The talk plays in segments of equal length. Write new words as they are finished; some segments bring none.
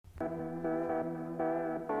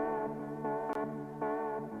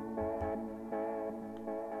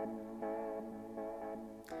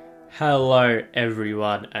Hello,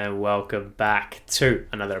 everyone, and welcome back to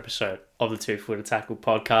another episode of the Two Footer Tackle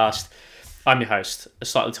podcast. I'm your host, a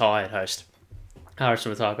slightly tired host, Ari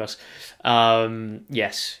Stamatakos.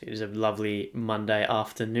 Yes, it was a lovely Monday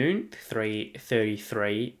afternoon,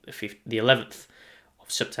 3:33, the 11th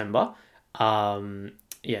of September. So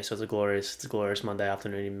it's a glorious Monday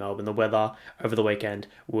afternoon in Melbourne. The weather over the weekend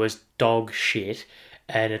was dog shit.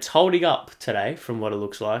 And it's holding up today from what it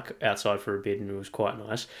looks like outside for a bit, and it was quite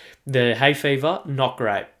nice. The hay fever, not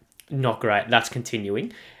great. That's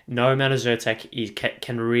continuing. No amount of Zyrtec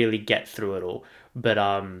can really get through it all.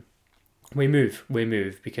 But we move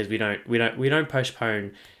because we don't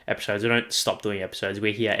postpone episodes. We don't stop doing episodes.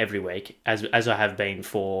 We're here every week, as I have been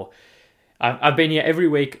for. I've been here every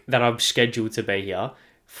week that I'm scheduled to be here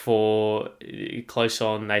for close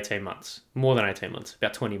on 18 months, more than 18 months,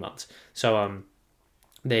 about 20 months. So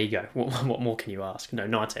there you go. What more can you ask? No,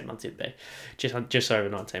 19 months it'd be. Just over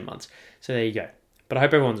 19 months. So there you go. But I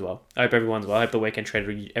hope everyone's well. I hope the weekend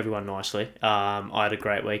treated everyone nicely. I had a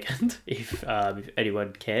great weekend, if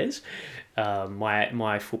anyone cares.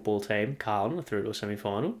 My football team, Carlton, through to a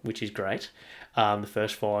semi-final, which is great. The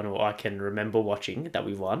first final I can remember watching that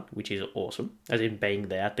we won, which is awesome. As in being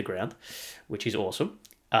there at the ground, which is awesome.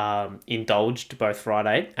 Indulged both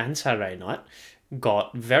Friday and Saturday night.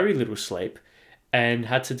 Got very little sleep. And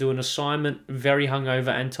had to do an assignment very hungover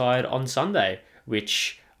and tired on Sunday,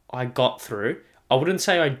 which I got through. I wouldn't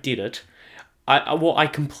say I did it. I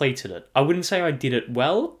completed it. I wouldn't say I did it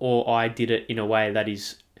well or I did it in a way that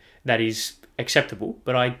is acceptable,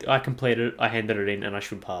 but I completed it, I handed it in, and I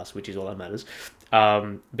should pass, which is all that matters.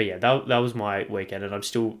 But yeah, that was my weekend, and I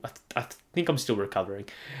think I'm still recovering.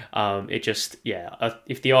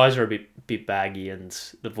 If the eyes are a bit baggy and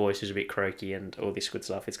the voice is a bit croaky and all this good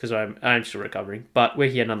stuff, it's because I'm still recovering. But we're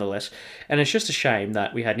here nonetheless, and it's just a shame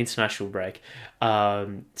that we had an international break.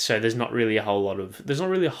 So there's not really a whole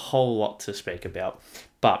lot to speak about.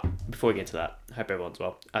 But before we get to that, I hope everyone's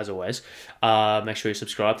well, as always. Make sure you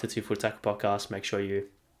subscribe to Two Foot Tackle Podcast. Make sure you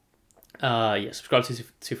subscribe to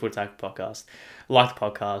Two Foot Tackle Podcast. Like the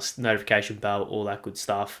podcast, notification bell, all that good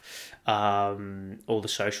stuff. All the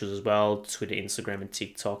socials as well, Twitter, Instagram, and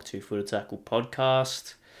TikTok, Two Foot Tackle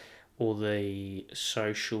Podcast. All the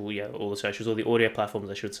socials, all the audio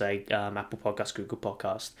platforms, I should say, Apple Podcast, Google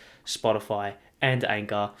Podcast, Spotify, and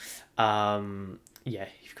Anchor. If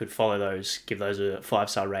you could follow those, give those a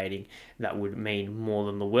 5-star rating, that would mean more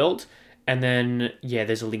than the world. And then,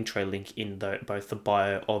 there's a Linktree link in both the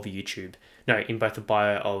bio of YouTube. No, in both the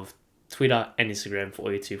bio of Twitter and Instagram for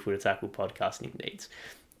all your Two Footer Tackle podcasting needs.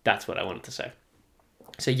 That's what I wanted to say.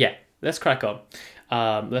 So let's crack on.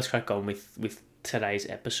 Let's crack on with today's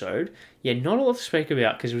episode. Not a lot to speak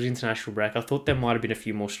about because it was international break. I thought there might have been a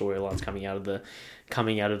few more storylines coming out of the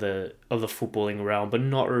footballing realm, but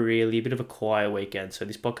not really. A bit of a quiet weekend, so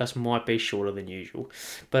this podcast might be shorter than usual.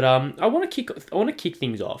 But I want to kick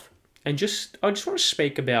things off, and I just want to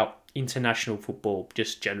speak about international football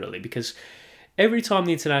just generally, because every time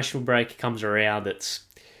the international break comes around, it's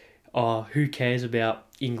who cares about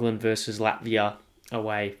England versus Latvia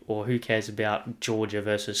away, or who cares about Georgia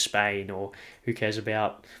versus Spain, or who cares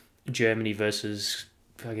about Germany versus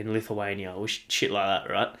fucking Lithuania, or shit like that,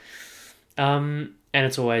 right? And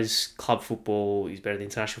it's always club football is better than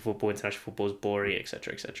international football is boring,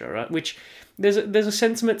 etc., right? Which there's a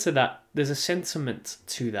sentiment to that. There's a sentiment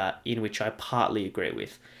to that in which I partly agree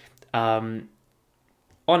with. On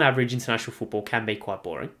average, international football can be quite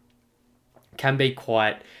boring, can be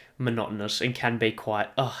quite monotonous, and can be quite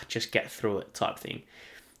just get through it type thing.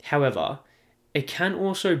 However, it can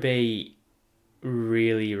also be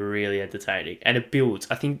really, really entertaining, and it builds.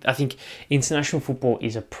 I think international football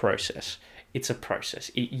is a process. It's a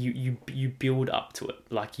process. You build up to it.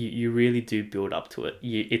 Like you really do build up to it.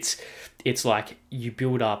 It's like you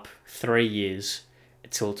build up 3 years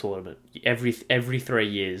till a tournament. Every 3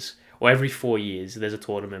 years or every 4 years there's a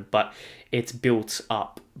tournament, but it's built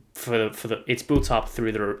up it's built up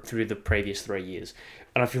through the previous 3 years.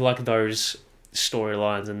 And I feel like those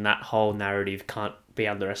storylines and that whole narrative can't be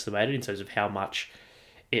underestimated in terms of how much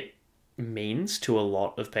it means to a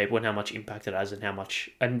lot of people and how much impact it has and how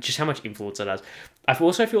much influence it has. I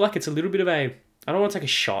also feel like it's a little bit of I don't want to take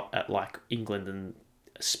a shot at like England and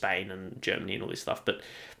Spain and Germany and all this stuff, but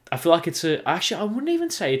I feel like I wouldn't even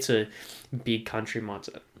say it's a big country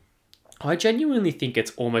mindset. I genuinely think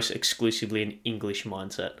it's almost exclusively an English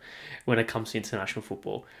mindset when it comes to international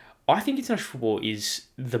football. I think international football is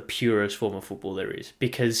the purest form of football there is,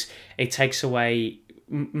 because it takes away,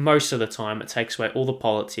 most of the time, it takes away all the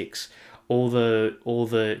politics, all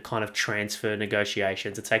the kind of transfer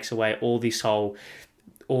negotiations. It takes away all this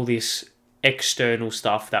external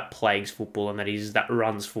stuff that plagues football and that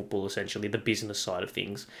runs football, essentially the business side of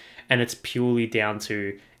things, and it's purely down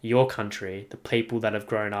to your country, the people that have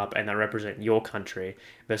grown up and that represent your country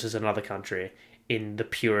versus another country in the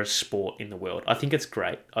purest sport in the world. I think it's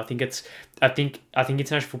great. I think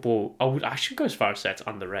international football, I should go as far as say it's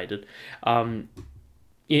underrated. Like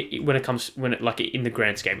in the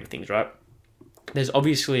grand scheme of things, right? There's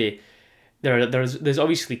obviously there's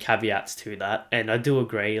obviously caveats to that, and I do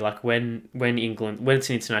agree. Like when it's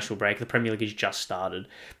an international break, the Premier League has just started.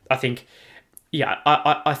 I think, yeah,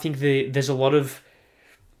 I think there's a lot of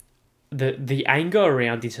the anger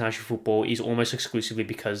around international football is almost exclusively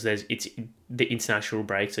because the international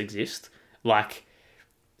breaks exist. Like,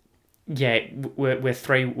 yeah, we're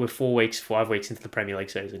 4 weeks, 5 weeks into the Premier League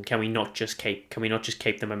season. Can we not just keep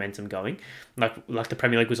the momentum going? Like the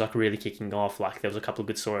Premier League was like really kicking off. Like there was a couple of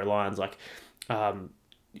good storylines. Like,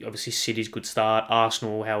 obviously City's good start.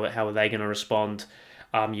 Arsenal, how are they going to respond?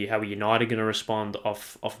 How are United going to respond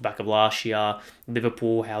off the back of last year?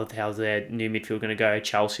 Liverpool, how's their new midfield going to go?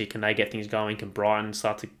 Chelsea, can they get things going? Can Brighton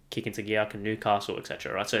start to kick into gear? Can Newcastle,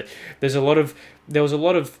 etc. Right. So there's a lot of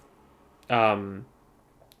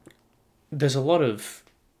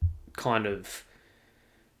kind of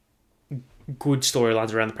good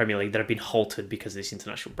storylines around the Premier League that have been halted because of this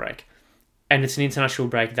international break. And it's an international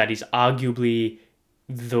break that is arguably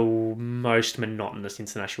the most monotonous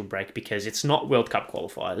international break because it's not World Cup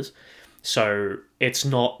qualifiers, so it's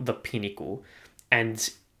not the pinnacle. And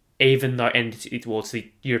even though, it's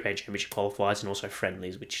the European Championship qualifiers and also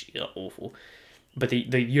friendlies, which are awful. But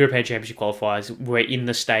the European Championship qualifiers, we're in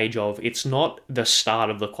the stage of, it's not the start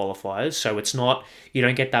of the qualifiers, so it's not, you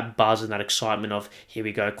don't get that buzz and that excitement of, here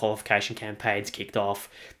we go, qualification campaigns kicked off,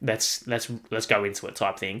 let's go into it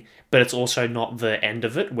type thing. But it's also not the end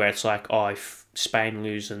of it, where it's like, oh, if Spain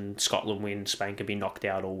lose and Scotland win, Spain can be knocked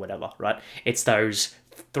out or whatever, right? It's those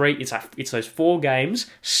those 4 games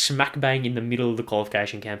smack bang in the middle of the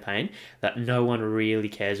qualification campaign that no one really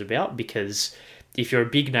cares about, because if you're a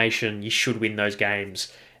big nation, you should win those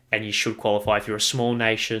games and you should qualify. If you're a small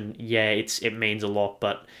nation, yeah, it means a lot,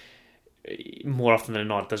 but more often than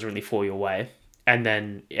not, it doesn't really fall your way. And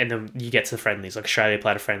then you get to the friendlies. Like Australia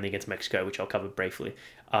played a friendly against Mexico, which I'll cover briefly.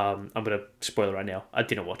 I'm going to spoil it right now. I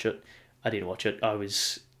didn't watch it.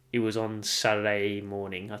 It was on Saturday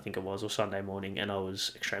morning, I think it was, or Sunday morning, and I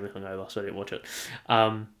was extremely hungover, so I didn't watch it.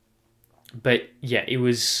 But yeah, it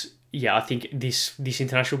was. Yeah, I think this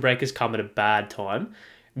international break has come at a bad time,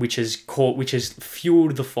 which has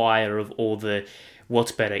fueled the fire of all the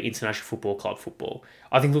what's better, international football, club football.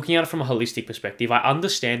 I think looking at it from a holistic perspective, I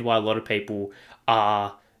understand why a lot of people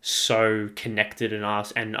are so connected and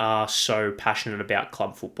are so passionate about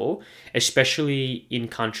club football, especially in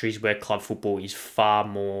countries where club football is far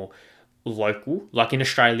more local. Like in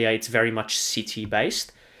Australia, it's very much city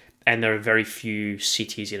based. And there are very few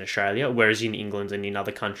cities in Australia, whereas in England and in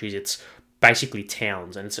other countries, it's basically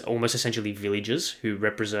towns and it's almost essentially villages who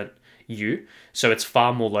represent you. So it's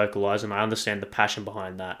far more localized, and I understand the passion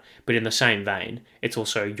behind that. But in the same vein, it's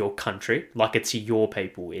also your country, like it's your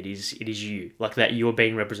people. It is you, like that you're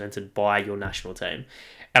being represented by your national team.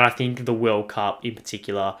 And I think the World Cup in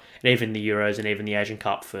particular, and even the Euros and even the Asian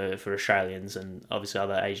Cup for Australians and obviously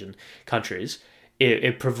other Asian countries,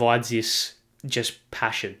 it provides this just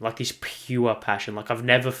passion, like this pure passion. Like I've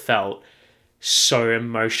never felt so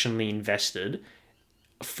emotionally invested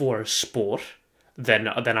for a sport than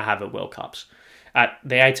I have at World Cups. At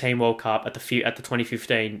the 18 World Cup, at the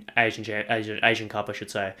 2015 Asian Cup, I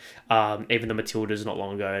should say, even the Matildas not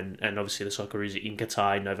long ago, and obviously the Socceroos in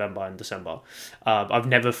Qatar in November and December. I've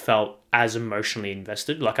never felt as emotionally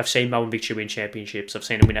invested. Like I've seen Melbourne Victory win championships, I've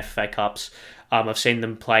seen them win FA Cups, I've seen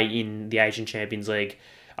them play in the Asian Champions League.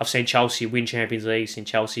 I've seen Chelsea win Champions League, seen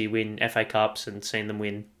Chelsea win FA Cups, and seen them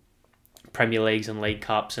win Premier Leagues and League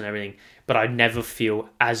Cups and everything. But I never feel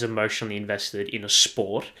as emotionally invested in a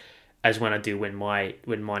sport as when I do when my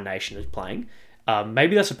nation is playing.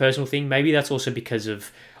 Maybe that's a personal thing. Maybe that's also because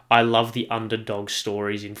of I love the underdog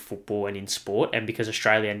stories in football and in sport, and because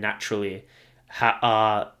Australia naturally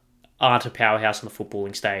aren't a powerhouse on the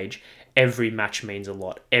footballing stage. Every match means a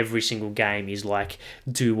lot. Every single game is like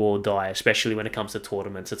do or die, especially when it comes to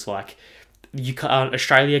tournaments. It's like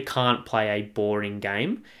Australia can't play a boring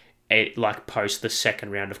game like post the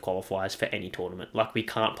second round of qualifiers for any tournament. Like we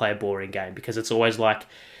can't play a boring game because it's always we're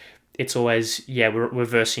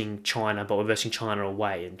versing China, but we're versing China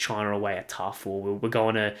away, and China away are tough. Or we're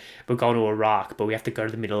going to Iraq, but we have to go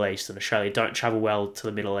to the Middle East, and Australia don't travel well to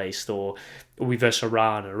the Middle East. Or we verse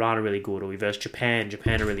Iran are really good. Or we verse Japan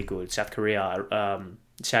are really good. South Korea,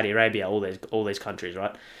 Saudi Arabia, all these countries,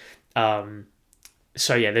 right?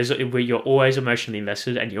 So yeah, where you're always emotionally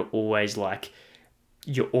invested, and you're always like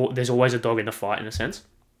there's always a dog in the fight in a sense.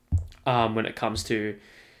 When it comes to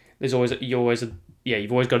there's always you always yeah,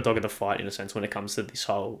 you've always got a dog in the fight in a sense when it comes to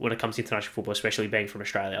when it comes to international football, especially being from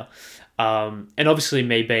Australia, and obviously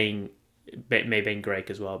me being Greek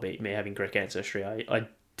as well, me having Greek ancestry, I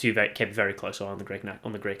do keep very close eye on the Greek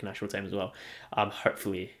national team as well.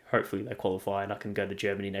 Hopefully they qualify and I can go to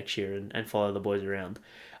Germany next year and follow the boys around.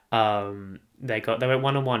 They went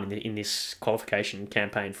 1-1 in this qualification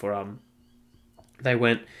campaign for they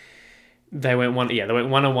went they went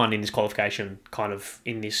 1-1 in this qualification, kind of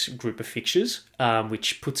in this group of fixtures,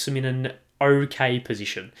 which puts them in an okay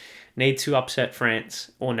position. Need to upset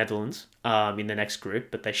France or Netherlands in the next group,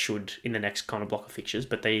 but they should in the next kind of block of fixtures.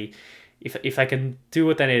 But if they can do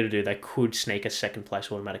what they need to do, they could sneak a second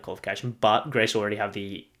place automatic qualification. But Greece already have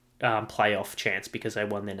the playoff chance because they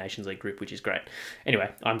won their Nations League group, which is great. Anyway,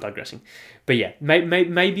 I'm digressing. But yeah,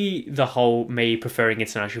 maybe the whole me preferring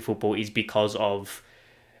international football is because of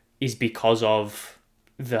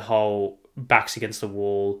the whole backs against the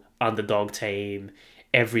wall, underdog team.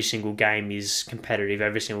 Every single game is competitive.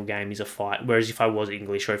 Every single game is a fight. Whereas if I was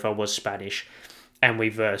English or if I was Spanish, and we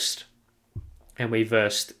versed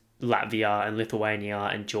Latvia and Lithuania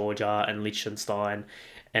and Georgia and Liechtenstein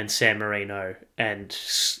and San Marino and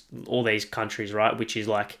all these countries, right? Which is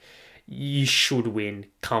like, you should win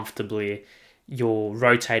comfortably. You're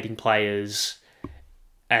rotating players,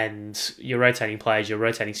 your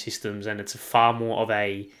rotating systems, and it's far more of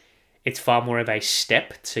a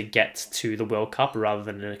step to get to the World Cup rather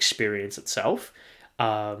than an experience itself.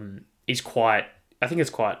 I think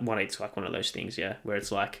it's like one of those things, yeah, where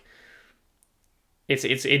it's like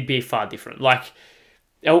it'd be far different. Like,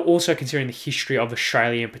 also considering the history of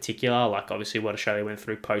Australia in particular, like obviously what Australia went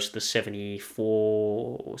through post the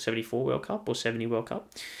 74 World Cup or 70 World Cup.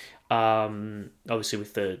 Obviously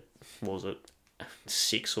with the, what was it,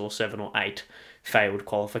 6 or 7 or 8 failed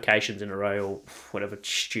qualifications in a row or whatever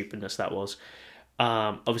stupidness that was.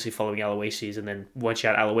 Obviously following Aloisi's, and then once you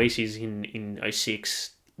had Aloisi's in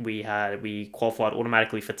 06, we qualified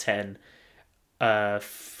automatically for 10.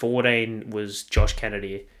 14 was Josh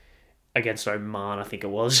Kennedy against Oman, I think it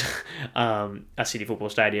was, at City Football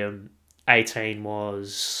Stadium. 18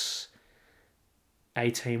 was...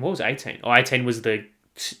 18, what was 18? Oh, 18 was the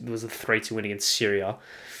 3-2 win against Syria.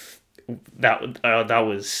 That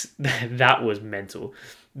was mental.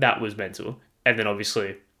 That was mental. And then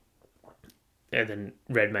obviously,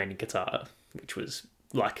 Redmayne in Qatar, which was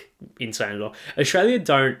like insane as well. Australia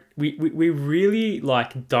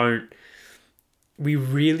we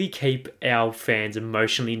really keep our fans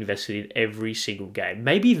emotionally invested in every single game.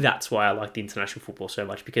 Maybe that's why I like the international football so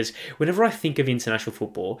much, because whenever I think of international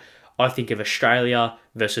football, I think of Australia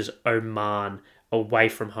versus Oman away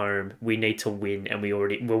from home. We need to win, and we're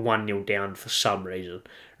 1-0 down for some reason,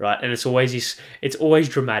 right? And it's always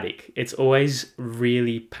dramatic. It's always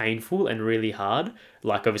really painful and really hard.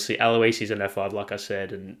 Like obviously Aloisi's an F5, like I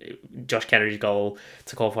said, and Josh Kennedy's goal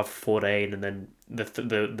to qualify for 14, and then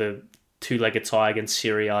the two-legged tie against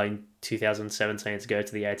Syria in 2017 to go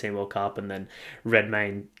to the 18 World Cup, and then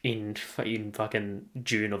Redmayne in fucking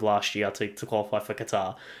June of last year to qualify for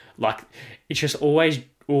Qatar. Like, it's just always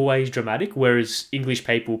dramatic, whereas English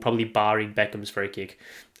people, probably barring Beckham's free kick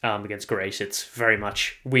against Greece, it's very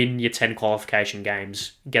much win your 10 qualification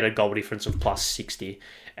games, get a goal difference of plus 60,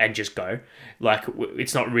 and just go. Like,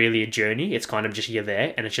 it's not really a journey, it's kind of just you're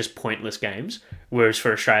there, and it's just pointless games. Whereas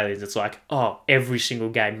for Australians, it's like, oh, every single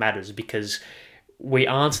game matters, because we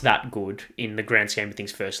aren't that good in the grand scheme of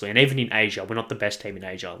things, firstly, and even in Asia, we're not the best team in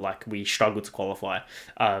Asia. Like, we struggled to qualify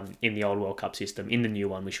in the old World Cup system. In the new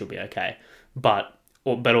one, we should be okay. But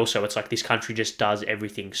also, it's like this country just does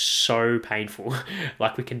everything so painful.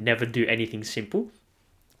 Like, we can never do anything simple.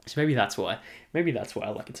 So maybe that's why I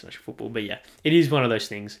like international football. But yeah, it is one of those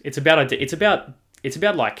things. It's about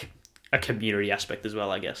like a community aspect as well,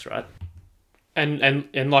 I guess, right?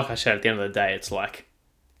 And like I said, at the end of the day, it's like,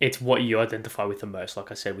 it's what you identify with the most, like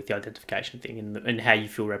I said, with the identification thing and how you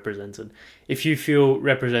feel represented. If you feel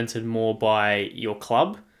represented more by your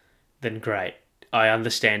club, then great. I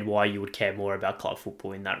understand why you would care more about club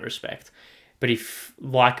football in that respect. But if,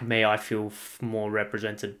 like me, I feel more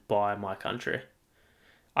represented by my country,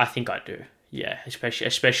 I think I do. Yeah,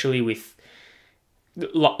 especially with,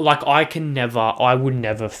 like, I would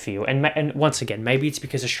never feel, and once again, maybe it's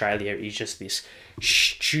because Australia is just this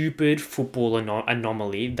stupid football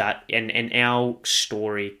anomaly that, and our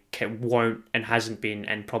story won't and hasn't been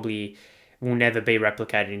and probably will never be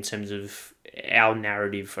replicated in terms of our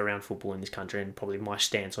narrative around football in this country, and probably my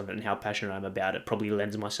stance on it and how passionate I'm about it, probably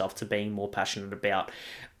lends myself to being more passionate about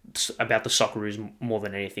the Socceroos more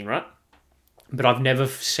than anything, right? But I've never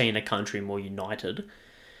seen a country more united,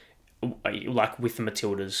 like with the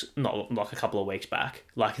Matildas, not like a couple of weeks back.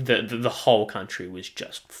 Like the whole country was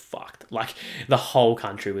just fucked. Like the whole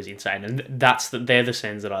country was insane, and they're the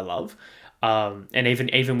scenes that I love. And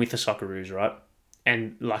even with the Socceroos, right?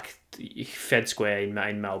 And like Fed Square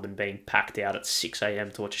in Melbourne being packed out at 6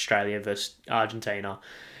 a.m. to watch Australia versus Argentina,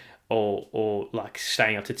 or like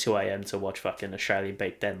staying up to 2 a.m. to watch fucking Australia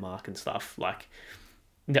beat Denmark and stuff. Like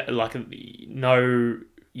no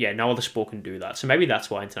other sport can do that. So maybe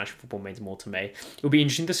that's why international football means more to me. It'll be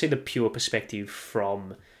interesting to see the pure perspective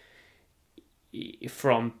from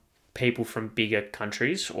people from bigger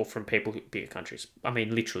countries, or from bigger countries. I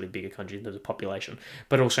mean, literally bigger countries in terms of population,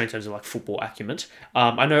 but also in terms of like football acumen.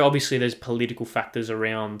 I know obviously there's political factors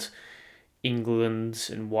around England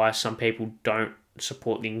and why some people don't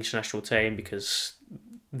support the English national team, because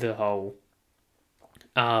the whole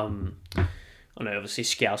I know obviously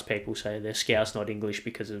Scouse people say they're Scouse not English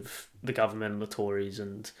because of the government and the Tories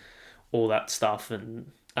and all that stuff,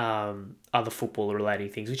 and other football relating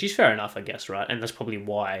things, which is fair enough, I guess, right? And that's probably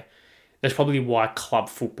why club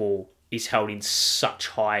football is held in such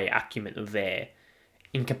high acumen there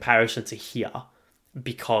in comparison to here,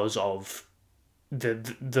 because of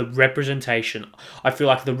the representation. I feel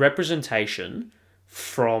like the representation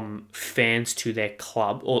from fans to their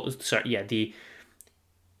club,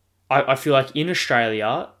 I feel like in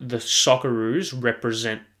Australia, the Socceroos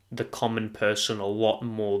represent the common person a lot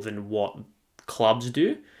more than what clubs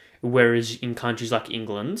do. Whereas in countries like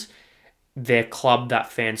England, their club that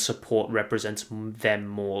fans support represents them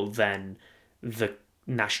more than the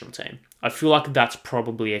national team. I feel like that's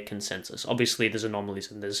probably a consensus. Obviously, there's anomalies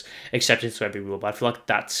and there's exceptions to every rule, but I feel like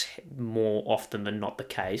that's more often than not the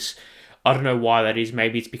case. I don't know why that is.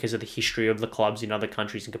 Maybe it's because of the history of the clubs in other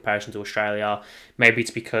countries in comparison to Australia. Maybe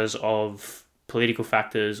it's because of political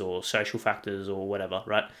factors or social factors or whatever,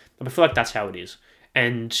 right? But I feel like that's how it is.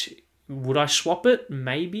 And would I swap it?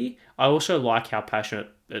 Maybe. I also like how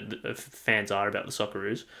passionate fans are about the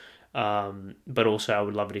Socceroos. But also I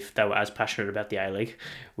would love it if they were as passionate about the A-League,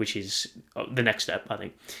 which is the next step, I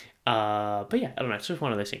think. But yeah, I don't know. It's just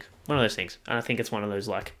one of those things. And I think it's one of those,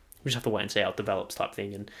 like, we just have to wait and see how it develops type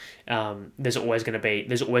thing. And there's always going to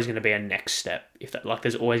be a next step.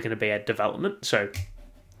 There's always going to be a development. So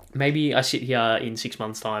maybe I sit here in 6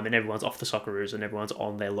 months' time and everyone's off the Socceroos and everyone's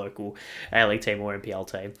on their local A-League team or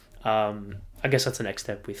NPL team. I guess that's the next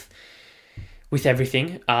step with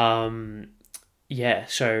everything. Yeah,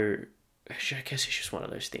 so I guess it's just one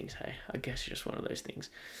of those things, hey?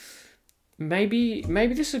 Maybe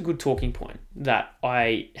this is a good talking point that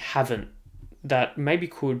I haven't, that maybe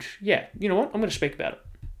could, yeah, you know what? I'm going to speak about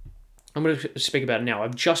it now.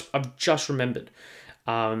 I've just remembered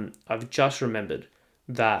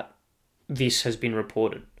that this has been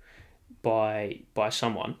reported by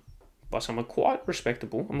someone quite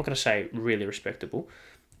respectable. I'm not going to say really respectable,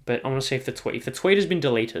 but I'm going to say if the tweet has been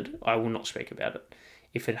deleted, I will not speak about it.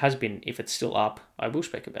 If it's still up, I will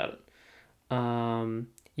speak about it.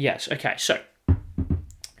 Yes. Okay. So,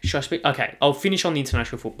 should I speak? Okay. I'll finish on the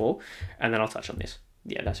international football, and then I'll touch on this.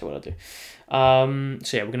 Yeah, that's what I'll do.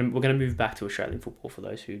 So yeah, we're gonna move back to Australian football for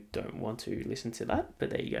those who don't want to listen to that. But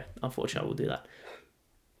there you go. Unfortunately, we'll do that.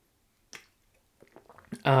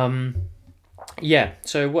 Yeah.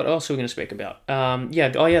 So what else are we going to speak about?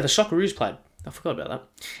 Yeah. Oh yeah, the Socceroos played. I forgot about that.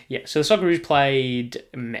 Yeah. So the Socceroos played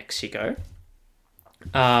Mexico.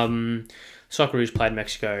 Socceroos played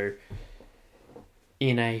Mexico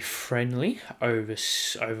in a friendly over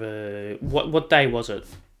what day was it?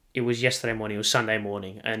 It was yesterday morning. It was Sunday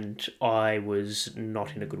morning, and I was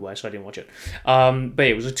not in a good way, so I didn't watch it. But yeah,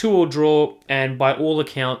 it was a 2-2 draw, and by all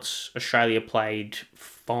accounts, Australia played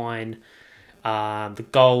fine. The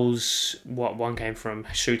goals, one came from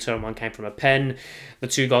shooter and one came from a pen. The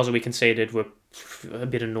 2 goals that we conceded were a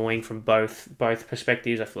bit annoying from both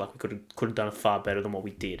perspectives. I feel like we could have done it far better than what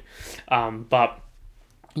we did. But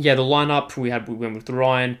yeah, the lineup we went with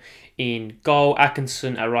Ryan in goal,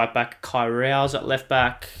 Atkinson at right back, Kai Rouse at left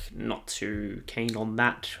back. Not too keen on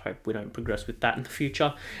that. Hope we don't progress with that in the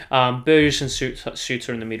future. Burgess and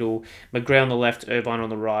Suter in the middle, McGrath on the left, Irvine on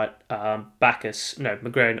the right,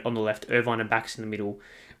 McGrath on the left, Irvine and Backus in the middle,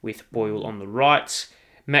 with Boyle on the right.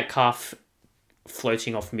 Metcalf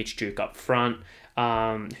floating off Mitch Duke up front,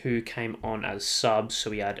 who came on as subs. So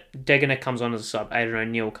we had Degener comes on as a sub, Aidan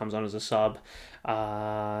O'Neill comes on as a sub,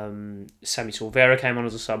 Sammy Silvera came on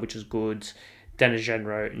as a sub, which was good. Dennis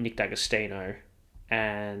Genro, Nick D'Agostino,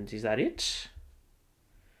 and is that it?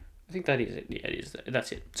 I think that is it. Yeah, it is.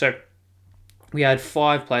 That's it. So we had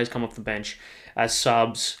 5 players come off the bench as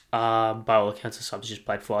subs. By all accounts, the subs just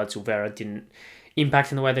played fine. Silvera didn't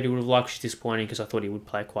impact in the way that he would have liked, which is disappointing because I thought he would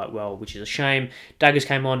play quite well, which is a shame. Daggers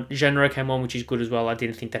came on. Genero came on, which is good as well. I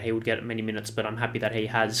didn't think that he would get many minutes, but I'm happy that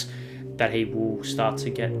he will start to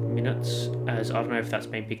get minutes. As I don't know if that's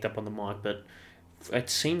been picked up on the mic, but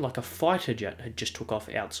it seemed like a fighter jet had just took off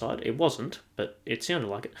outside. It wasn't, but it sounded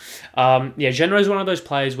like it. Genero is one of those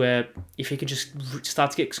players where if he could just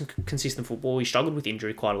start to get some consistent football, he struggled with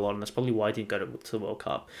injury quite a lot, and that's probably why he didn't go to the World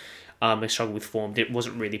Cup. He struggled with form. It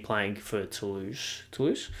wasn't really playing for Toulouse.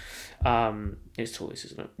 It's Toulouse,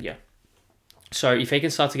 isn't it? Yeah. So if he can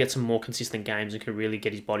start to get some more consistent games and can really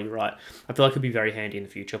get his body right, I feel like he'll be very handy in the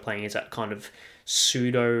future, playing as that kind of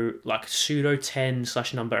pseudo 10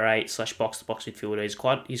 / number 8 / box to box midfielder.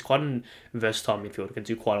 He's quite a versatile midfielder. Can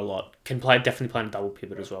do quite a lot. Definitely play in a double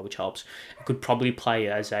pivot as well, which helps. Could probably play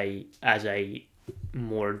as a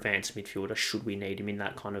more advanced midfielder should we need him in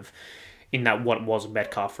that what was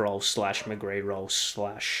Metcalf role / McGree role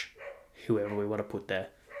 / whoever we want to put there,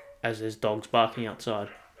 as there's dogs barking outside.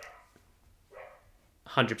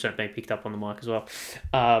 100% being picked up on the mic as well.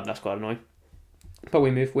 That's quite annoying. But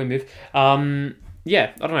we move. I don't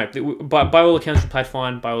know. By all accounts, we played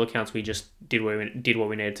fine. By all accounts, we just did what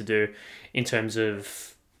we needed to do in terms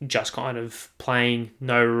of just kind of playing.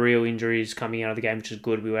 No real injuries coming out of the game, which is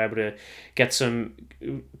good. We were able to get some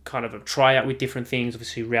kind of a tryout with different things.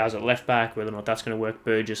 Obviously, Rouse at left back, whether or not that's going to work.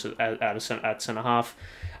 Burgess at centre half,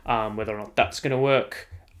 whether or not that's going to work.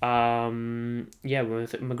 We went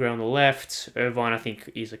with McGree on the left. Irvine, I think,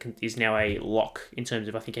 is now a lock in terms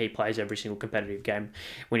of I think he plays every single competitive game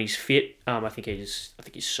when he's fit. I think he's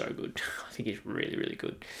so good. I think he's really, really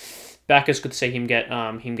good. Backus, good to see him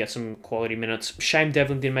get some quality minutes. Shame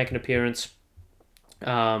Devlin didn't make an appearance.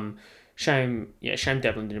 Shame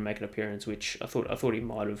Devlin didn't make an appearance, which I thought he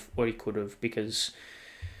might have, or he could have, because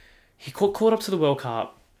he caught up to the World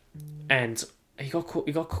Cup, and he got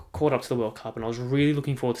caught up to the World Cup, and I was really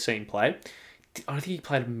looking forward to seeing him play. I don't think he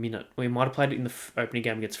played a minute. He might have played it in the opening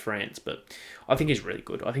game against France, but I think he's really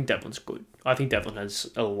good. I think Devlin's good. I think Devlin has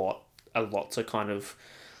a lot to kind of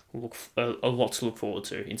a lot to look forward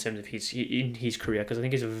to in terms of his career, because I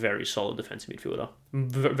think he's a very solid defensive midfielder,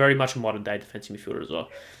 very much a modern day defensive midfielder as well.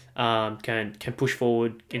 Can push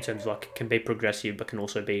forward in terms of can be progressive, but can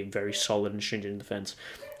also be very solid and stringent in defense.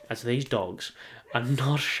 As these dogs are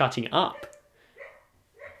not shutting up.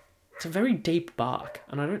 It's a very deep bark,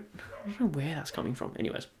 and I don't know where that's coming from.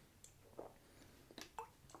 Anyways,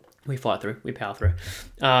 we fight through, we power through.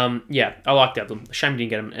 I like Devlin. Shame we didn't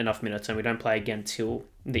get him enough minutes, and we don't play again till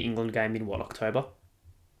the England game in October?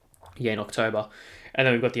 Yeah, in October, and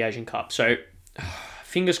then we've got the Asian Cup. So,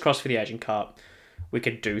 fingers crossed for the Asian Cup. We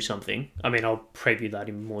could do something. I mean, I'll preview that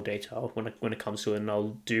in more detail when it comes to it, and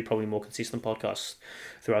I'll do probably more consistent podcasts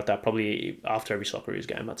throughout that, probably after every Socceroos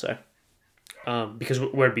game, I'd say. Because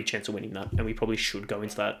we're a big chance of winning that, and we probably should go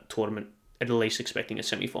into that tournament at least expecting a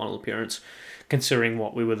semi-final appearance, considering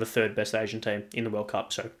what we were the third best Asian team in the World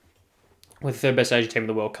Cup. So, we're the third best Asian team in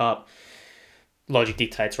the World Cup. Logic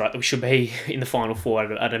dictates, right, that we should be in the final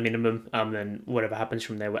four at a minimum. Then whatever happens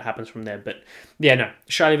from there, what happens from there. But yeah, no,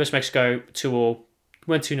 Australia versus Mexico 2-2.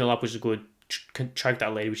 Went 2-0 up, which was good. Choked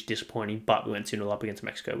that lead, which is disappointing, but we went 2-0 up against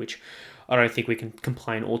Mexico, which I don't think we can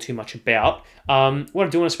complain all too much about. What I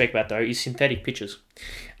do want to speak about, though, is synthetic pitches.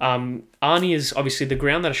 Arnie is obviously the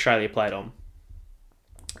ground that Australia played on.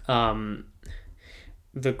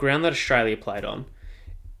 The ground that Australia played on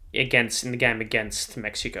in the game against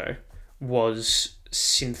Mexico was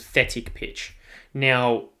synthetic pitch.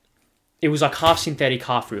 Now, it was like half synthetic,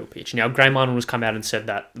 half real pitch. Now, Graham Arnold has come out and said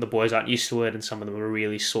that the boys aren't used to it, and some of them were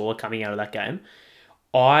really sore coming out of that game.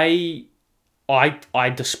 I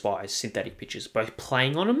despise synthetic pitches. Both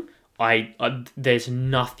playing on them, there's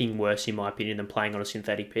nothing worse in my opinion than playing on a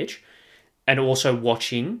synthetic pitch, and also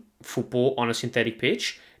watching football on a synthetic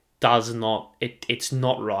pitch it's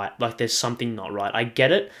not right. Like, there's something not right. I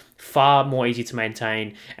get it. Far more easy to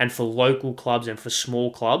maintain, and for local clubs and for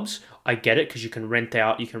small clubs, I get it, because you can rent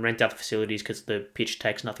out the facilities because the pitch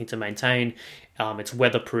takes nothing to maintain. It's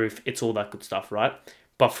weatherproof. It's all that good stuff, right?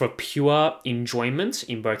 But for pure enjoyment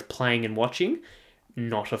in both playing and watching,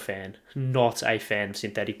 not a fan. Not a fan of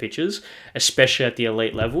synthetic pitches, especially at the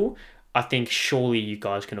elite level. I think surely you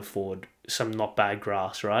guys can afford some not bad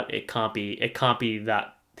grass, right? It can't be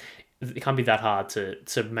that hard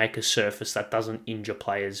to make a surface that doesn't injure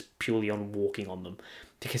players purely on walking on them.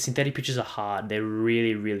 Because synthetic pitches are hard. They're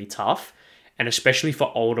really, really tough. And especially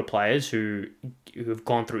for older players who have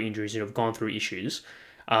gone through injuries and have gone through issues,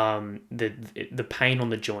 The pain on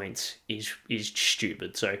the joints is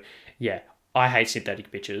stupid. So yeah, I hate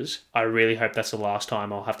synthetic pitches. I really hope that's the last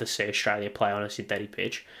time I'll have to see Australia play on a synthetic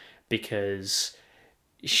pitch, because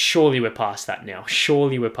surely we're past that now.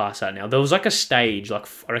 Surely we're past that now. There was like a stage, like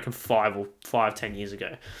I reckon 10 years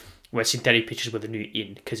ago, where synthetic pitches were the new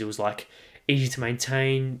in, because it was like easy to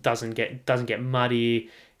maintain, doesn't get muddy,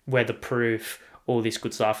 weatherproof, all this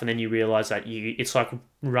good stuff. And then you realise that it's like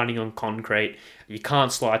running on concrete. You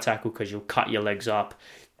can't slide tackle because you'll cut your legs up,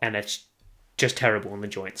 and it's just terrible on the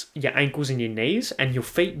joints. Your ankles and your knees, and your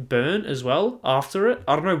feet burn as well after it.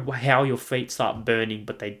 I don't know how your feet start burning,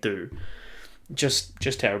 but they do. Just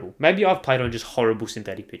terrible. Maybe I've played on just horrible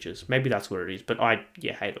synthetic pitches. Maybe that's what it is. But I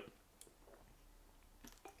hate it.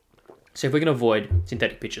 So if we can avoid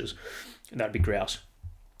synthetic pitches, that'd be grouse.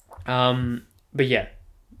 But yeah,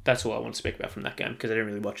 that's all I want to speak about from that game, because I didn't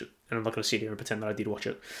really watch it, and I'm not going to sit here and pretend that I did watch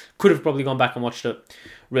it. Could have probably gone back and watched it.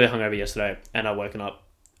 Really hungover yesterday, and I've woken up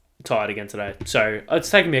tired again today. So it's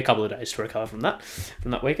taken me a couple of days to recover from that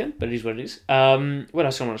weekend, but it is what it is. What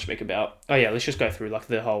else do I want to speak about? Oh yeah, let's just go through like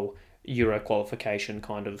the whole Euro qualification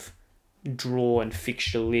kind of draw and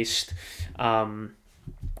fixture list.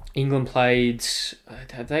 England played.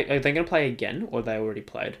 Are they going to play again, or they already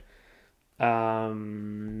played? Here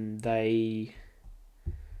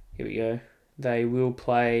we go. They will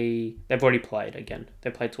play. They've already played again.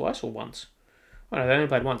 They played twice or once? Oh no, they only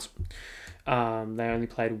played once. They only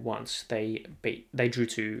played once. They drew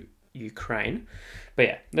to Ukraine. But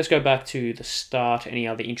yeah, let's go back to the start. Any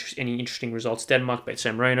interesting results? Denmark beat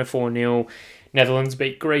San Marino 4-0. Netherlands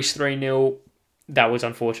beat Greece 3-0. That was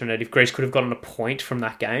unfortunate. If Greece could have gotten a point from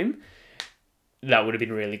that game, that would have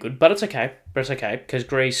been really good. But it's okay. Because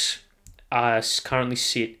Greece currently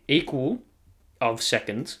sit equal of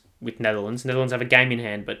second with Netherlands. Netherlands have a game in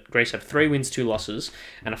hand, but Greece have 3 wins, 2 losses,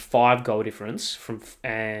 and a 5-goal difference.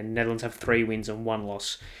 And Netherlands have 3 wins and 1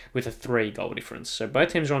 loss with a 3-goal difference. So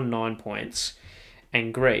both teams are on 9 points,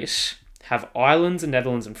 and Greece have Ireland,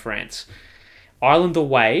 Netherlands, and France. Ireland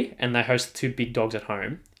away, and they host the 2 big dogs at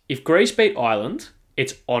home. If Greece beat Ireland,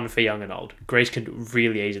 it's on for young and old. Greece could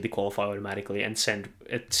really easily qualify automatically and send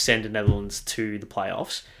the Netherlands to the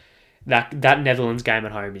playoffs. That Netherlands game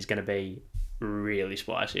at home is going to be really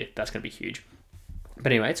spicy. That's going to be huge.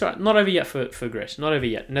 But anyway, it's all right. Not over yet for Greece. Not over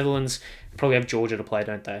yet. Netherlands probably have Georgia to play,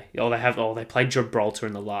 don't they? They played Gibraltar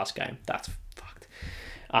in the last game. That's fucked.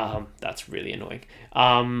 That's really annoying.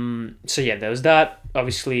 So yeah, there was that.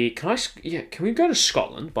 Obviously, can we go to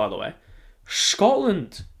Scotland, by the way?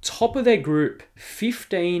 Scotland, top of their group,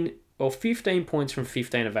 15 points from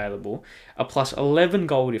 15 available, a plus 11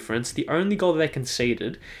 goal difference. The only goal that they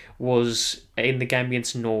conceded was in the game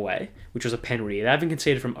against Norway, which was a penalty. They haven't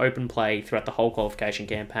conceded from open play throughout the whole qualification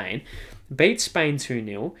campaign. Beat Spain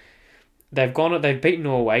 2-0. They've beaten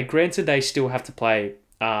Norway. Granted, they still have to play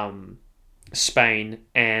Spain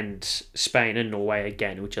and Norway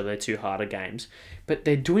again, which are their 2 harder games. But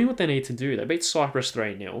they're doing what they need to do. They beat Cyprus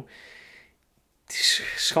 3-0.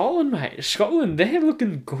 Scotland, mate. Scotland, they're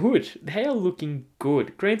looking good. They are looking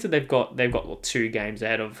good. Granted, they've got 2 games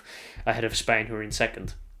ahead of Spain, who are in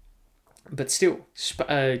second. But still,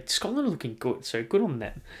 Scotland are looking good. So good on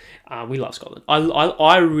them. We love Scotland.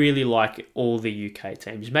 I really like all the UK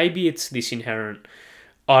teams. Maybe it's this inherent.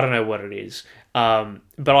 I don't know what it is.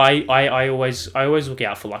 But I always look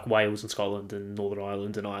out for like Wales and Scotland and Northern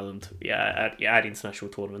Ireland and Ireland at international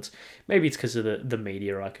tournaments. Maybe it's because of the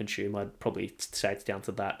media I consume. I'd probably say it's down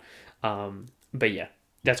to that. But yeah,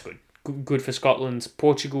 that's good. Good for Scotland.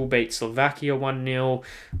 Portugal beat Slovakia 1-0.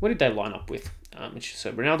 What did they line up with?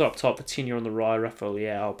 So Ronaldo up top, Coutinho on the right, Rafael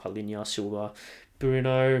Leao, Palhinha, Silva,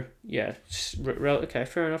 Bruno. Yeah, okay,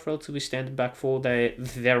 fair enough. Relatively standard back four.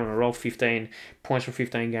 They're on a roll. 15 points from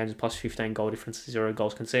 15 games, plus 15 goal difference, 0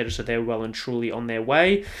 goals conceded. So they're well and truly on their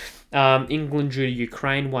way. England drew to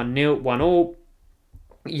Ukraine 1-0, 1-1.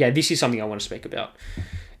 Yeah, this is something I want to speak about.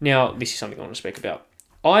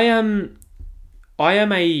 I'm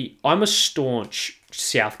a staunch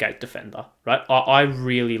Southgate defender, right? I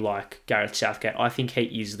really like Gareth Southgate. I think he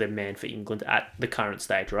is the man for England at the current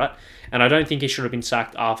stage, right? And I don't think he should have been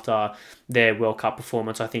sacked after their World Cup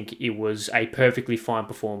performance. I think it was a perfectly fine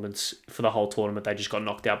performance for the whole tournament. They just got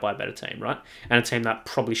knocked out by a better team, right? And a team that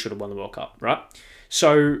probably should have won the World Cup, right?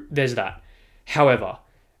 So there's that. However,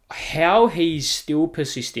 how he's still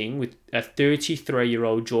persisting with a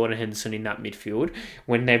 33-year-old Jordan Henderson in that midfield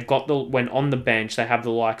when when on the bench they have the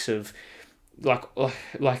likes of like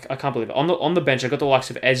I can't believe it. On the bench, they've got the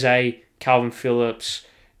likes of Eze, Calvin Phillips,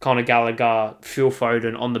 Conor Gallagher, Phil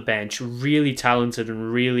Foden on the bench. Really talented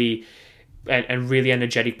and really and really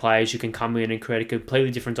energetic players who can come in and create a completely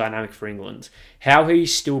different dynamic for England. How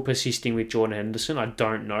he's still persisting with Jordan Henderson, I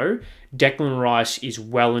don't know. Declan Rice is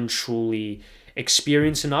well and truly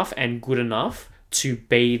experienced enough and good enough to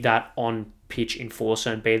be that on-pitch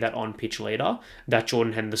enforcer and be that on-pitch leader that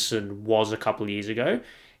Jordan Henderson was a couple of years ago.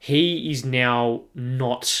 He's now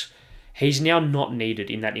not needed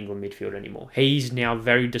in that England midfield anymore. He's now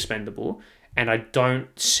very dispendable. And I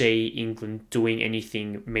don't see England doing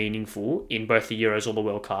anything meaningful in both the Euros or the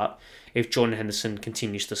World Cup if Jordan Henderson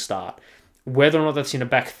continues to start. Whether or not that's in a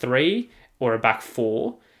back three or a back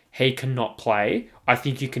four, he cannot play. I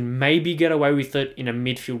think you can maybe get away with it in a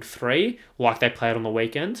midfield three, like they played on the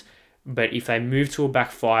weekend. But if they move to a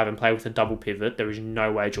back five and play with a double pivot, there is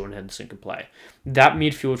no way Jordan Henderson can play. That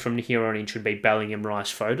midfield from here on in should be Bellingham,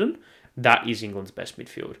 Rice, Foden. That is England's best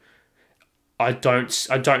midfield. I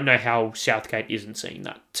don't know how Southgate isn't seeing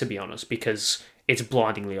that, to be honest, because it's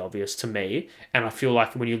blindingly obvious to me. And I feel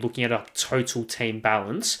like when you're looking at a total team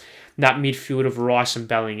balance, that midfield of Rice and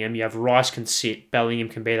Bellingham, you have Rice can sit, Bellingham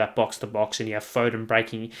can be that box-to-box, and you have Foden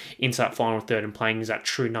breaking into that final third and playing as that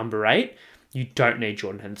true number 8. You don't need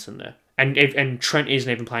Jordan Henderson there. And Trent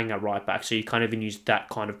isn't even playing at right back, so you can't even use that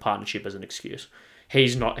kind of partnership as an excuse.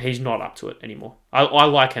 He's not up to it anymore. I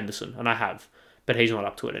like Henderson, and I have. But he's not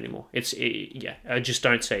up to it anymore. I just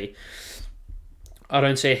don't see. I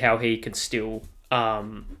don't see how he can still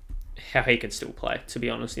play. To be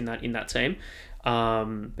honest, in that team.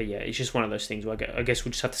 But yeah, it's just one of those things where I guess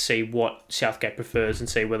we'll just have to see what Southgate prefers and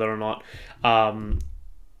see whether or not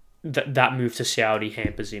that move to Saudi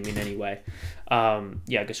hampers him in any way. I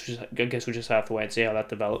guess we'll just have to wait and see how that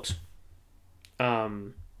develops.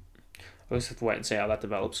 We'll just have to wait and see how that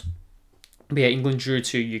develops. But yeah, England drew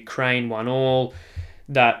to Ukraine 1-1.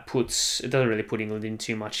 It doesn't really put England in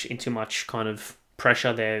too much kind of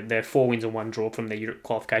pressure. They're 4 wins and 1 draw from their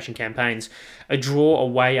qualification campaigns. A draw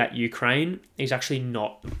away at Ukraine is actually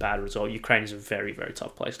not a bad result. Ukraine is a very, very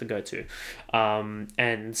tough place to go to.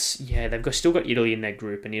 And yeah, they've still got Italy in their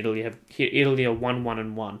group, and Italy are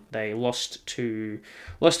 1-1-1. They lost to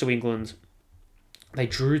England. They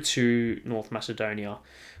drew to North Macedonia,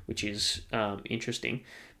 which is interesting.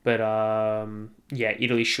 But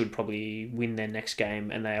Italy should probably win their next game,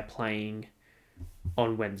 and they are playing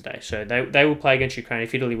on Wednesday. So they will play against Ukraine.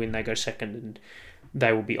 If Italy win, they go second, and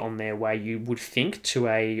they will be on their way, you would think, to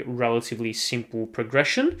a relatively simple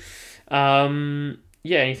progression.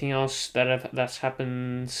 Anything else that's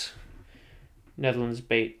happened? Netherlands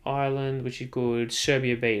beat Ireland, which is good.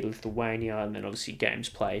 Serbia beat Lithuania, and then obviously games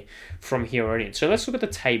play from here on in. So let's look at the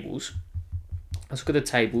tables.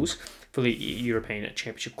 For the European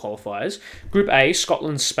Championship qualifiers. Group A,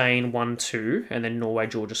 Scotland, Spain, 1-2, and then Norway,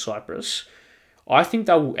 Georgia, Cyprus. I think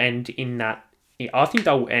they will end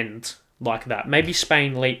like that. Maybe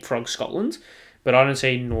Spain leapfrog Scotland, but I don't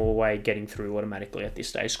see Norway getting through automatically at this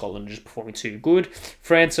stage. Scotland are just performing too good.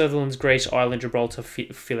 France, Netherlands, Greece, Ireland, Gibraltar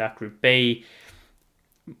fill out Group B.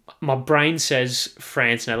 My brain says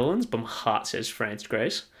France, Netherlands, but my heart says France,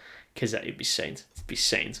 Greece, because that would be scenes.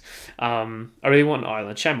 I really want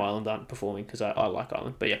Ireland. Shame Ireland aren't performing, because I like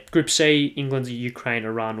Ireland. But yeah, Group C, England, Ukraine,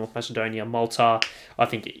 Iran, North Macedonia, Malta. I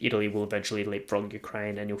think Italy will eventually leapfrog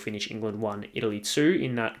Ukraine, and you'll finish England 1, Italy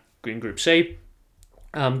 2 in Group C.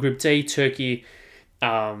 Group D, Turkey,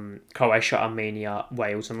 Croatia, Armenia,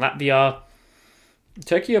 Wales, and Latvia.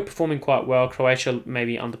 Turkey are performing quite well. Croatia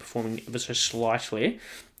maybe underperforming ever so slightly.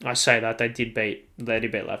 I say that they did beat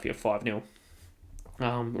Latvia 5-0.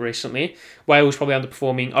 Recently, Wales probably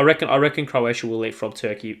underperforming. I reckon Croatia will leapfrog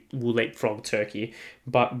Turkey,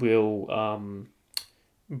 but will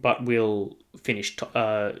finish.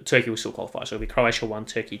 Turkey will still qualify, so it'll be Croatia 1,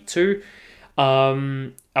 Turkey 2.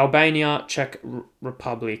 Albania, Czech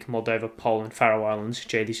Republic, Moldova, Poland, Faroe Islands.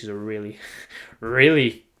 Gee, this is a really,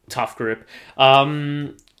 really tough group.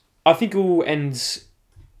 I think it will end.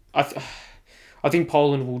 I think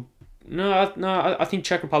Poland will. No, I think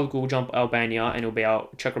Czech Republic will jump Albania, and it'll be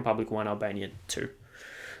Czech Republic 1, Albania 2.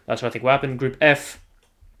 That's what I think will happen. Group F.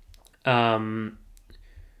 Group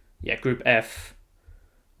F.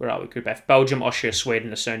 Where are we? Group F. Belgium, Austria,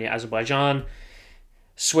 Sweden, Estonia, Azerbaijan.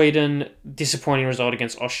 Sweden, disappointing result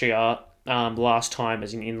against Austria last time,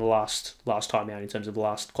 as in the last time out in terms of the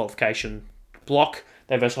last qualification block.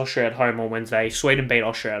 They versus Austria at home on Wednesday. Sweden beat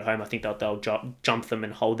Austria at home. I think they'll jump them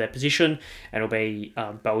and hold their position. And it'll be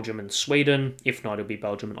Belgium and Sweden. If not, it'll be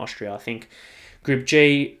Belgium and Austria, I think. Group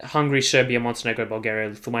G, Hungary, Serbia, Montenegro, Bulgaria,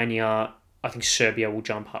 Lithuania. I think Serbia will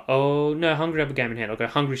jump. Oh, no, Hungary have a game in hand. I'll go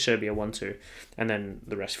Hungary, Serbia, 1-2. And then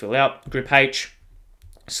the rest fill out. Group H,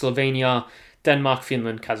 Slovenia, Denmark,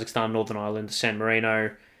 Finland, Kazakhstan, Northern Ireland, San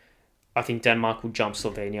Marino. I think Denmark will jump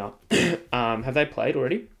Slovenia. Have they played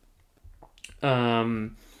already?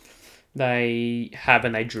 They have,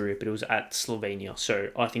 and they drew, but it was at Slovenia. So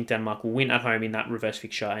I think Denmark will win at home in that reverse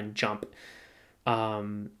fixture and jump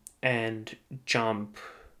Slovenia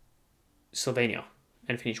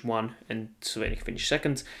and finish 1, and Slovenia can finish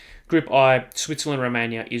 2nd. Group I, Switzerland,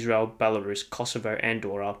 Romania, Israel, Belarus, Kosovo,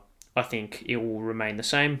 Andorra. I think it will remain the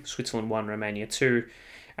same. Switzerland 1, Romania 2.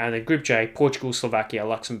 And then Group J, Portugal, Slovakia,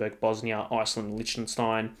 Luxembourg, Bosnia, Iceland,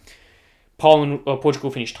 Liechtenstein.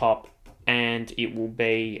 Portugal finished top, and it will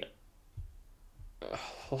be...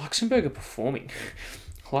 Luxembourg are performing.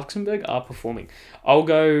 Luxembourg are performing. I'll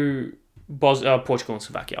go Portugal and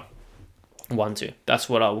Slovakia. 1-2. That's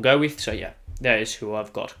what I will go with. So yeah, that is who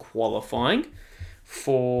I've got qualifying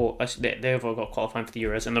for. They've all got qualifying for the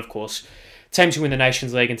Euros, and of course, teams who win the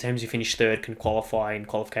Nations League and teams who finish 3rd can qualify in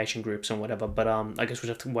qualification groups and whatever. But I guess we'll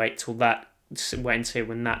have to wait and see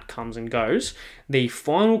when that comes and goes. The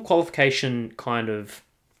final qualification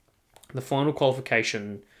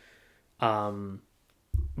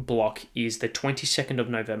block is the 22nd of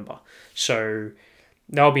November. So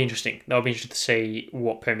that'll be interesting. That'll be interesting to see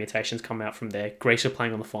what permutations come out from there. Greece are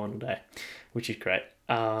playing on the final day, which is great.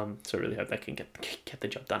 So I really hope they can get the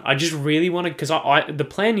job done. I just really want to, because the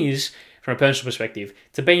plan is, from a personal perspective,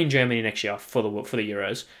 to be in Germany next year for the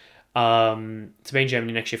Euros.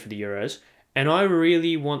 And I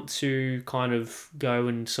really want to kind of go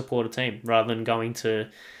and support a team rather than going to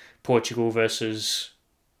Portugal versus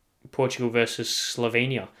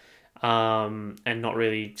Slovenia, and not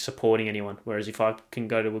really supporting anyone. Whereas if I can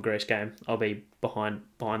go to a Greece game, I'll be behind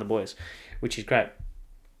the boys, which is great.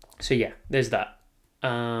 So yeah, there's that.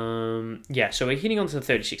 So we're hitting on to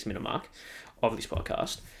the 36-minute mark of this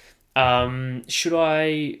podcast. Should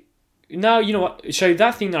I? No, you know what? So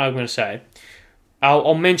that thing that I'm going to say,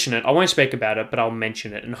 I'll mention it. I won't speak about it, but I'll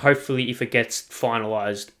mention it, and hopefully, if it gets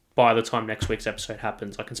finalised by the time next week's episode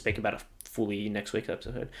happens, I can speak about it fully in next week's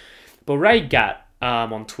episode. But Ray Gatt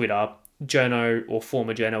on Twitter, journo or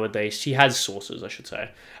former journo at least, he has sources, I should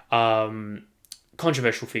say.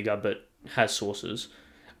 Controversial figure, but has sources.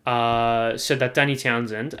 Said that Danny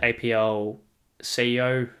Townsend, APL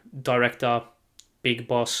CEO, director, big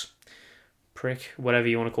boss, prick, whatever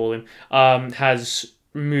you want to call him, has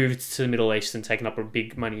moved to the Middle East and taken up a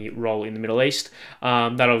big money role in the Middle East.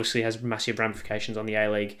 That obviously has massive ramifications on the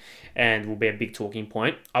A-League and will be a big talking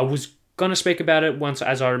point. I was going to speak about it once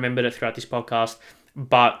as I remembered it throughout this podcast,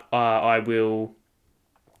 but I will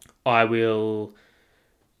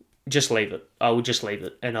just leave it. I will just leave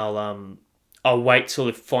it, and I'll wait till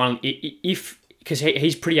it finally, because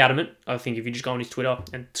he's pretty adamant. I think if you just go on his Twitter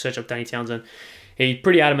and search up Danny Townsend, he's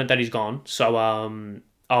pretty adamant that he's gone. So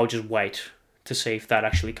I'll just wait to see if that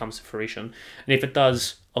actually comes to fruition. And if it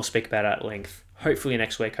does, I'll speak about it at length. Hopefully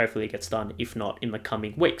next week, hopefully it gets done. If not, in the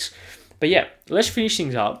coming weeks. But yeah, let's finish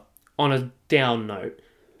things up on a down note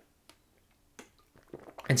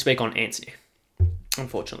and speak on Antony,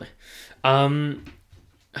 unfortunately. Fuck's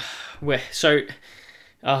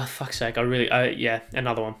sake,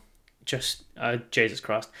 another one. Just, Jesus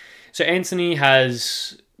Christ. So Antony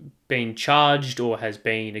has been charged or has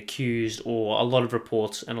been accused, or a lot of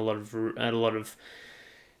reports and a lot of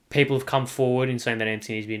people have come forward in saying that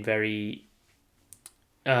Antony's been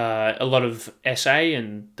a lot of SA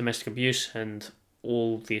and domestic abuse and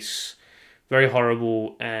all this very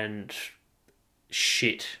horrible and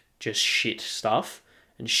shit stuff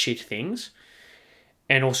and shit things.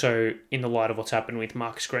 And also in the light of what's happened with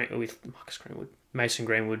Mason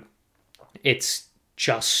Greenwood, it's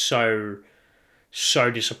just so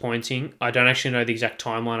disappointing. I don't actually know the exact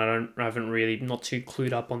timeline. I haven't really, not too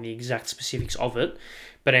clued up on the exact specifics of it.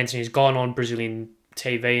 But Antony's gone on Brazilian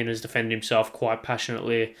TV and has defended himself quite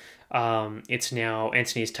passionately. It's now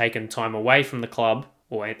Antony has taken time away from the club,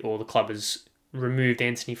 or the club has removed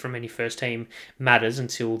Antony from any first team matters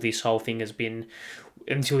until this whole thing will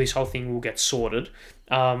get sorted.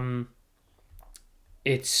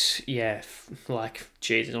 It's, yeah, like,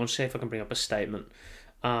 Jesus, I'll see if I can bring up a statement.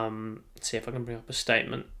 That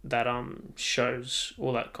shows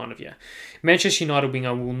all that kind of, yeah. Manchester United winger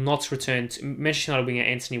Antony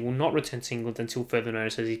will not return to England until further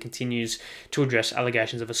notice, as he continues to address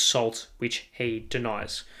allegations of assault, which he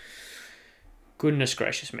denies. Goodness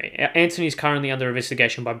gracious me. Antony is currently under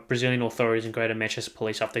investigation by Brazilian authorities and Greater Manchester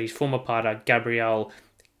Police after his former partner, Gabriel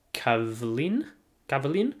Cavalin,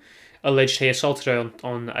 alleged he assaulted her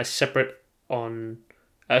on separate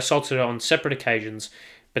occasions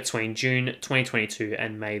between June 2022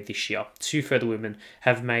 and May this year. Two further women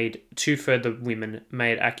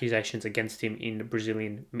made accusations against him in the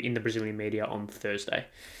Brazilian media on Thursday.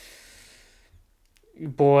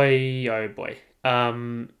 boy, oh boy.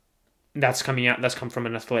 That's coming out. That's come from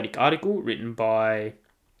an Athletic article written by,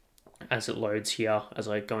 as it loads here as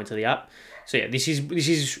I go into the app. So yeah, this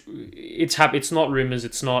is it's not rumors.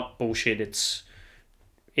 It's not bullshit.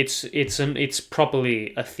 It's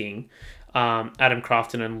properly a thing. Adam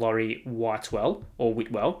Crafton and Laurie Whitwell.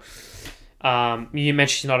 You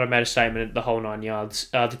mentioned United made a statement, the whole 9 yards.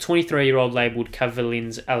 The 23-year-old labelled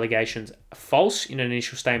Cavillin's allegations false in an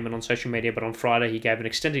initial statement on social media, but on Friday he gave an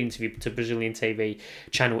extended interview to Brazilian TV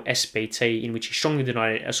channel SBT in which he strongly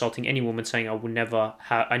denied assaulting any woman, saying, I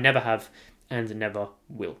never have and never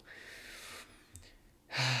will.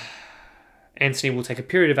 Antony will take a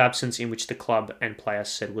period of absence in which the club and players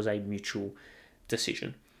said was a mutual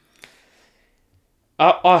decision.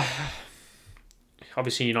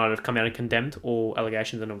 Obviously, United have come out and condemned all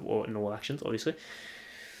allegations and all actions, obviously.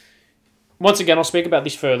 Once again, I'll speak about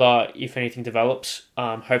this further if anything develops.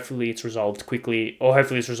 Hopefully it's resolved quickly, or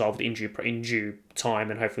hopefully it's resolved in due time,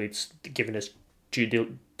 and hopefully it's given us due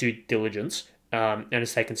diligence and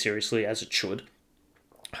is taken seriously as it should.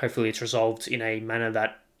 Hopefully it's resolved in a manner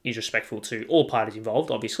that is respectful to all parties involved,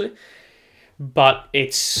 obviously. But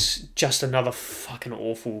it's just another fucking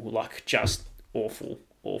awful, just awful.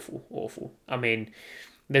 I mean,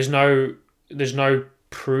 there's no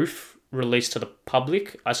proof released to the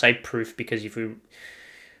public. I say proof because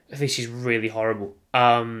this is really horrible.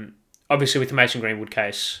 Obviously with the Mason Greenwood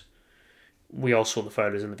case, we all saw the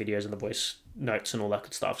photos and the videos and the voice notes and all that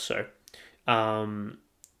good stuff. So,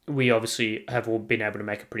 we obviously have all been able to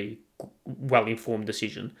make a pretty well-informed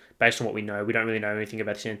decision based on what we know. We don't really know anything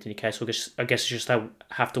about this Antony case. So I guess just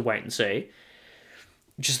have to wait and see.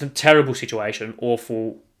 Just a terrible situation,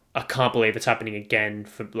 awful. I can't believe it's happening again.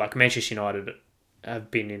 For Manchester United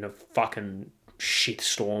have been in a fucking shit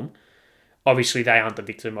storm. Obviously, they aren't the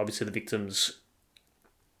victim. Obviously,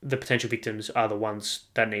 the potential victims are the ones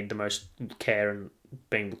that need the most care and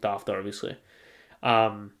being looked after. Obviously,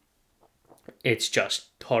 it's just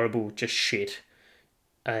horrible, just shit.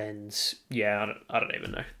 And yeah, I don't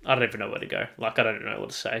even know. I don't even know where to go. I don't know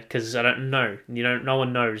what to say because I don't know. No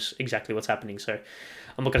one knows exactly what's happening. So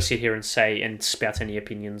I'm not going to sit here and say and spout any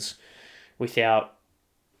opinions without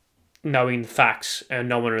knowing the facts. And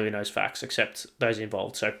no one really knows facts except those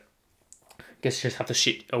involved. So I guess you just have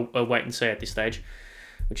to wait and see at this stage,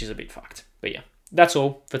 which is a bit fucked. But yeah, that's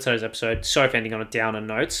all for today's episode. Sorry for ending on a downer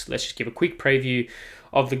note. Let's just give a quick preview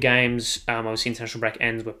of the games. Obviously, international break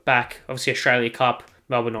ends. We're back. Obviously, Australia Cup.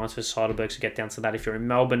 Melbourne Knights versus Heidelberg, so get down to that if you're in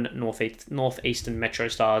Melbourne. Northeastern Metro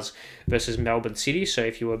Stars versus Melbourne City. So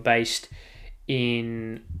if you were based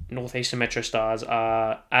in Northeastern Metro Stars,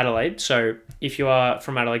 Adelaide. So if you are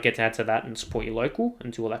from Adelaide, get down to that and support your local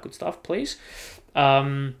and do all that good stuff, please.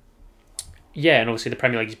 And obviously the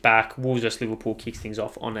Premier League is back. Wolves versus Liverpool kicks things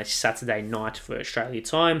off on a Saturday night for Australia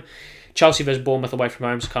time. Chelsea versus Bournemouth away from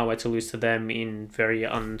home, so can't wait to lose to them in very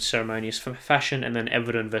unceremonious fashion. And then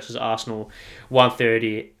Everton versus Arsenal,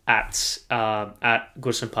 1:30 at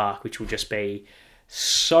Goodison Park, which will just be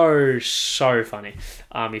so funny.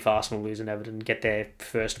 If Arsenal lose and Everton get their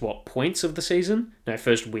first points of the season? No,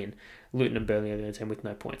 first win. Luton and Burnley are the only team with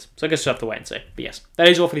no points. So I guess we'll have to wait and see. But yes, that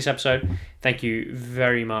is all for this episode. Thank you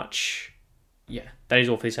very much. Yeah, that is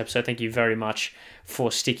all for this episode. Thank you very much for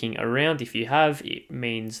sticking around. If you have, it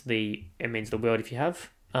means the world if you have.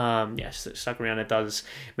 Yes, stuck around. It does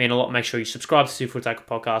mean a lot. Make sure you subscribe to 2 Foot Tackle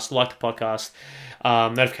Podcast, like the podcast,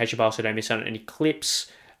 notification bell so you don't miss out on any clips.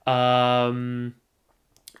 Notification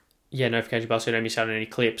bell so you don't miss out on any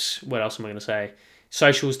clips. What else am I going to say?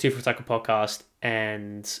 Socials, 2 Foot Tackle Podcast,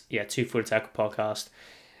 and 2 Foot Tackle Podcast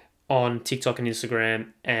on TikTok and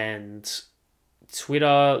Instagram and Twitter.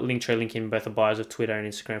 Linktree link in both the bios of Twitter and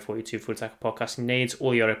Instagram for your 2 Foot Tackle podcasting needs.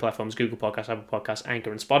 All the audio platforms, Google Podcasts, Apple Podcasts,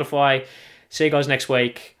 Anchor and Spotify. See you guys next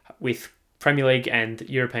week with Premier League and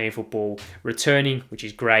European football returning, which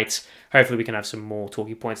is great. Hopefully we can have some more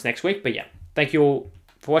talking points next week. But yeah, thank you all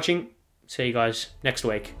for watching. See you guys next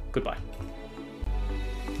week. Goodbye.